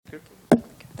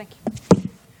Thank you.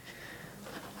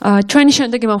 ჩვენი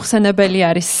შემდეგი მომხსენებელი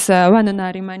არის ვანო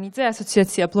ნარიმანიძე,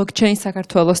 ასოციაცია Blockchain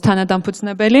საქართველოს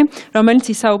თანადამფუძნებელი, რომელიც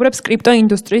ისაუბრებს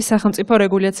კრიპტოინდუსტრიის სახელმწიფო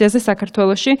რეგულაციაზე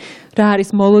საქართველოში, რა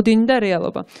არის მოლოდინი და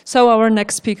რეალობა. So our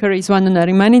next speaker is Vano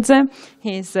Narimanidze.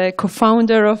 He is a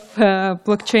co-founder of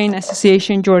Blockchain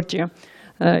Association Georgia.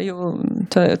 You will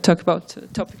talk about the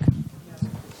topic.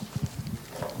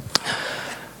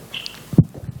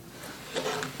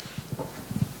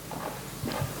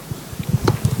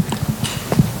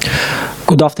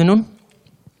 Good afternoon.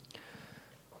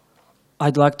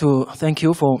 I'd like to thank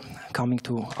you for coming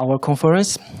to our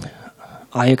conference.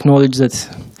 I acknowledge that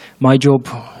my job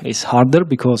is harder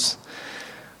because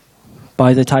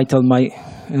by the title my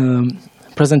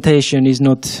presentation is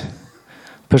not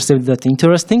perceived that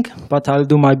interesting, but I'll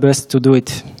do my best to do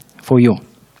it for you.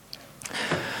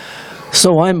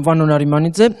 So I'm Vano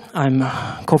Narimanidze. I'm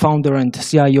co-founder and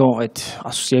CIO at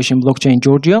Association Blockchain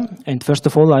Georgia. And first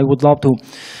of all, I would love to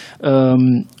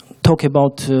talk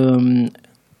about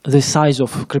the size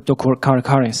of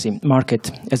cryptocurrency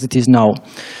market as it is now,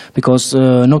 because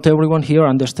not everyone here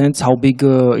understands how big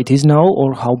it is now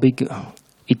or how big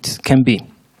it can be.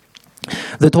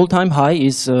 The all-time high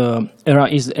is a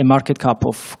market cap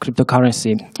of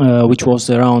cryptocurrency, which was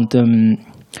around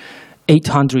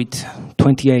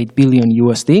 828 billion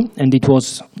USD, and it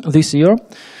was this year,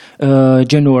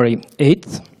 January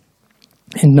 8th.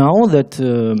 And now that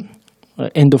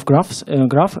end of graph,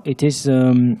 it is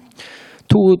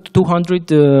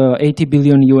 280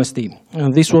 billion USD.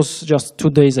 This was just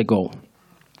 2 days ago.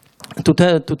 To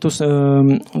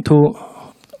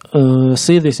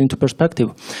see this into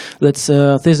perspective, this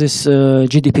is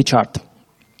GDP chart.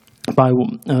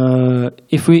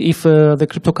 If the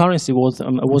cryptocurrency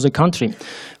was a country,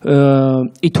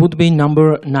 it would be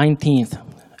number 19th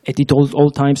at its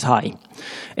all times high,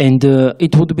 and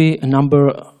it would be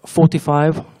number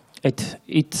 45 at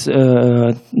its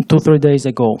 2-3 days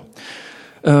ago.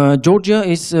 Georgia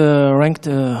is ranked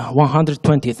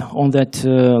 120th on that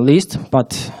list,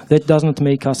 but that does not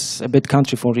make us a bad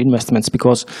country for investments,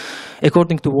 because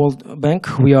according to World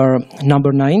Bank, we are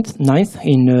number 9th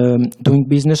in doing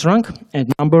business rank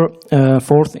and number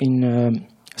 4th in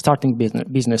starting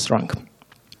business rank.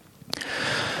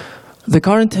 The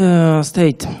current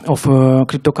state of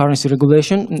cryptocurrency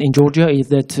regulation in Georgia is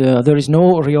that there is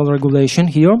no real regulation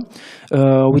here,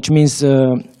 which means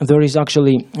there is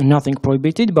actually nothing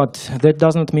prohibited, but that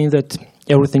does not mean that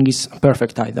everything is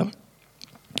perfect either.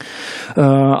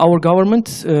 Our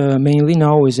government mainly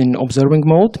now is in observing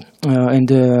mode, and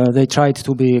they tried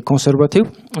to be conservative,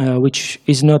 which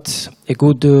is not a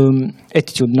good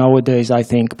attitude nowadays, I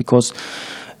think, because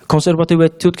conservative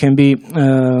attitude can be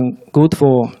good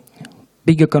for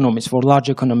big economies, for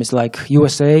large economies like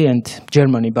USA and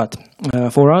Germany, but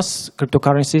for us,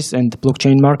 cryptocurrencies and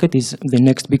blockchain market is the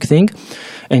next big thing,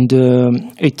 and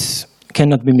it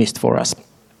cannot be missed for us.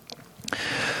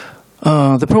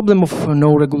 The problem of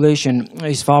no regulation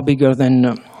is far bigger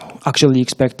than actually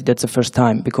expected at the first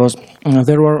time, because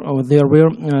there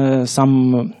were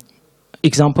some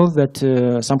examples that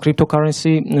some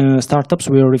cryptocurrency startups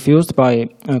were refused by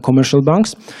commercial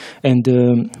banks, and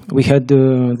we had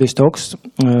these talks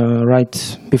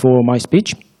right before my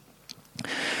speech.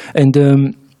 And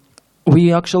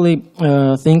we actually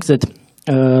think that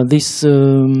this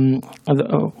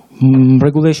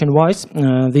regulation-wise,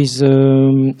 this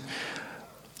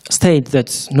state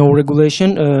that no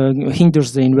regulation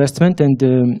hinders the investment, and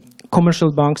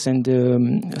commercial banks and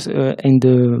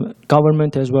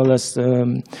government as well as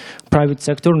private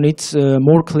sector needs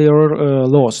more clearer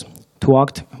laws to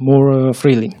act more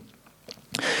freely.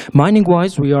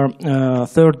 Mining-wise, we are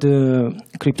third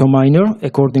crypto miner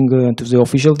according to the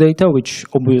official data, which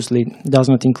obviously does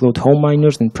not include home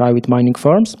miners and private mining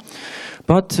farms.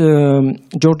 But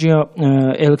Georgia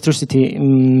electricity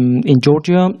in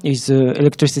Georgia is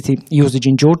electricity usage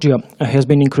in Georgia has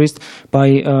been increased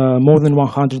by more than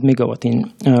 100 megawatt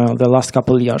in the last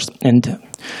couple of years, and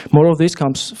more of this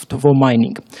comes for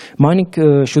mining. Mining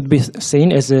should be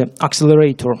seen as an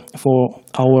accelerator for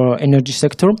our energy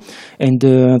sector, and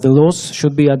the laws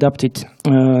should be adapted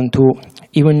to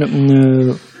even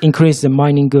increase the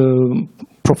mining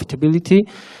profitability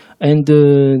and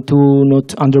to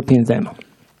not underpin them.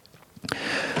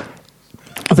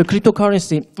 The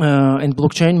cryptocurrency and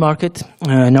blockchain market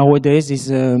nowadays is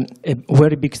a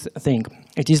very big thing.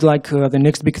 It is like the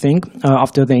next big thing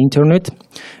after the internet,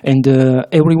 and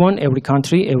everyone, every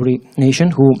country, every nation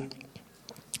who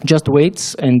just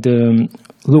waits and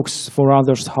looks for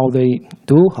others how they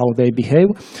do, how they behave,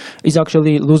 is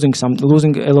actually losing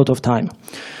a lot of time,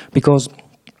 because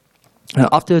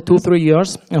After 2-3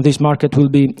 years, this market will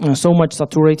be so much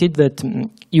saturated that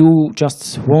you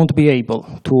just won't be able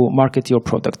to market your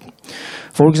product.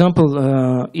 For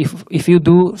example, if you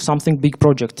do something big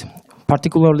project,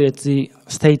 particularly at the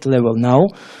state level now,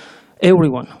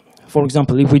 everyone, for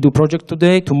example, if we do project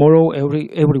today, tomorrow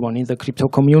everyone in the crypto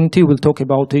community will talk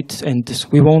about it, and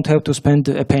we won't have to spend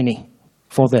a penny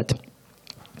for that.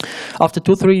 After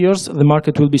 2-3 years, the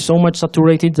market will be so much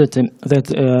saturated that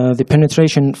the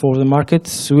penetration for the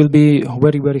markets will be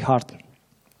very, very hard.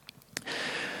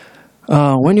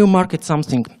 When you market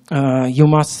something,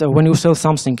 when you sell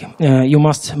something, you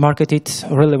must market it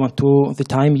relevant to the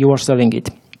time you are selling it.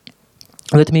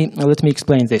 Let me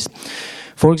explain this.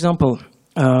 For example,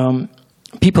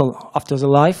 people after the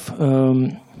life,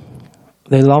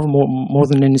 they love more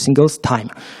than anything else time.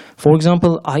 For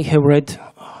example, I have read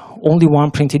only one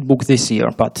printed book this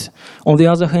year, but on the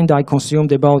other hand, I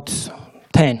consumed about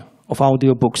 10 of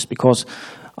audiobooks because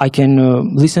I can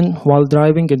listen while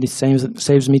driving, and it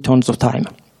saves me tons of time.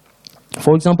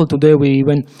 For example, today we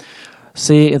even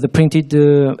see the printed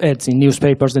ads in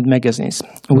newspapers and magazines.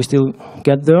 We still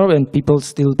get there, and people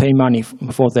still pay money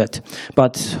for that.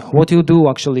 But what you do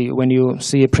actually when you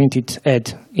see a printed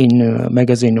ad in a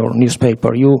magazine or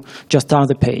newspaper, you just turn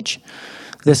the page.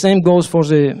 The same goes for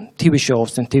the TV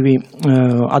shows and TV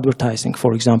advertising,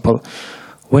 for example.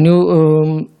 When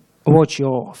you watch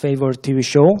your favorite TV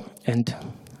show and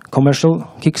commercial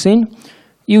kicks in,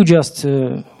 you just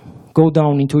go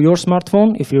down into your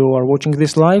smartphone if you are watching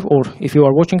this live, or if you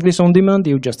are watching this on demand,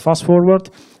 you just fast forward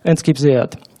and skip the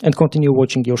ad and continue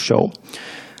watching your show.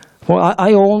 Well,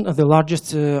 I own the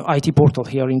largest IT portal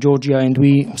here in Georgia, and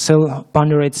we sell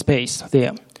banner ad space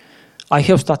there. I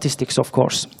have statistics, of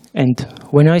course. And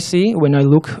when I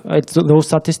look at those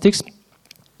statistics,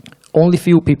 only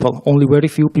very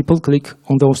few people click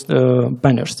on those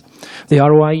banners. The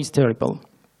ROI is terrible.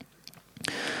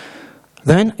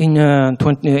 Then in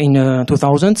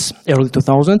 2000s, early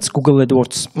 2000s, Google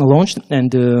AdWords launched,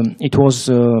 and it was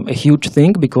a huge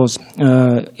thing because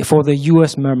for the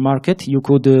US market, you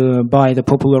could buy the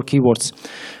popular keywords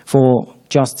for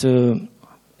just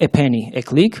a penny a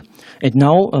click. And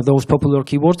now those popular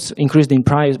keywords increased in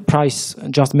price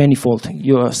just manifold.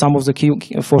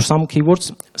 For some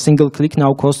keywords, single click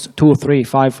now costs $2, $3,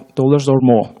 $5 or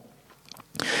more.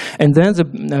 And then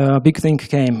the big thing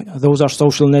came. Those are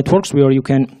social networks where you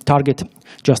can target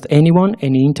just anyone,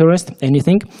 any interest,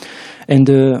 anything. And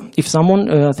if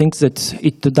someone thinks that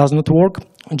it does not work,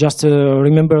 just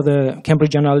remember the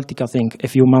Cambridge Analytica thing a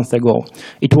few months ago.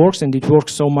 It works, and it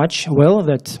works so much well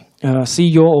that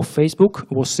CEO of Facebook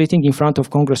was sitting in front of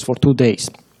Congress for 2 days.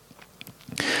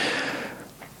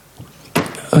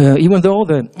 Even though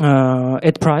the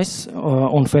ad price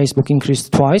on Facebook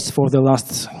increased twice for the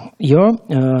last year,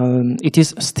 it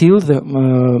is still the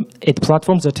ad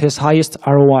platform that has highest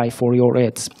ROI for your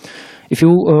ads. If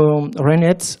you ran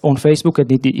ads on Facebook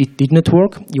and it did not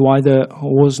work, you either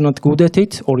was not good at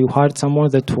it, or you hired someone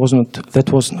that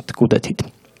was not good at it.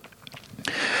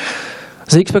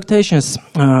 The expectations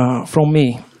from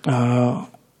me,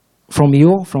 from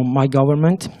you, from my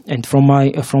government, and from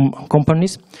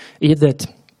companies is that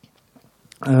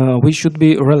we should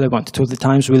be relevant to the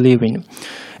times we live in.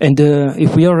 And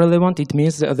if we are relevant, it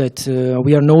means that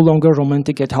we are no longer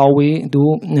romantic at how we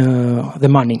do the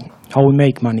money, how we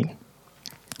make money.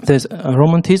 There's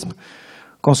romanticism,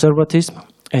 conservatism,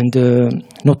 and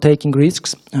not taking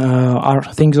risks are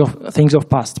things of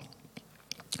past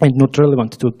and not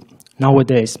relevant to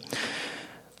nowadays.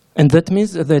 And that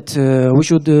means that we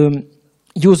should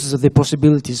use the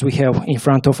possibilities we have in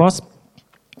front of us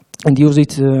and use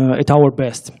it at our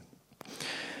best.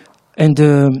 And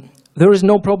there is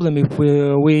no problem if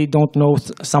we don't know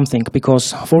something,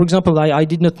 because, for example, I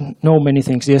did not know many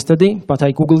things yesterday, but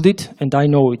I Googled it and I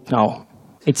know it now.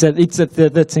 It's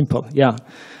that simple, yeah.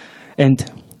 And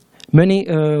many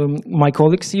my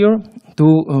colleagues here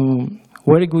do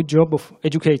very good job of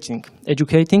educating,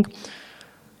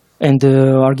 and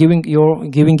are giving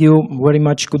you very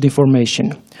much good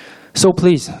information. So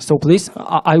please,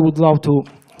 I would love to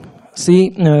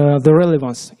see the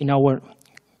relevance in our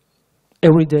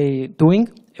everyday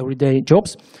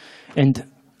jobs, and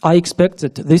I expect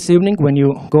that this evening, when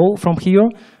you go from here,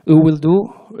 you will do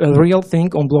a real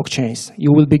thing on blockchains.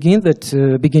 You will begin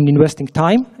investing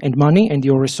time and money and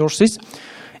your resources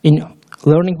in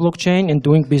learning blockchain and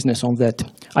doing business on that.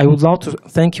 I would love to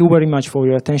thank you very much for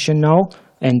your attention now,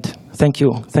 and thank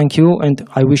you, and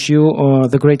I wish you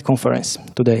the great conference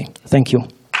today. Thank you.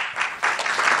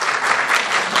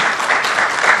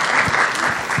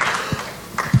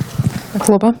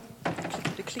 Хлопа.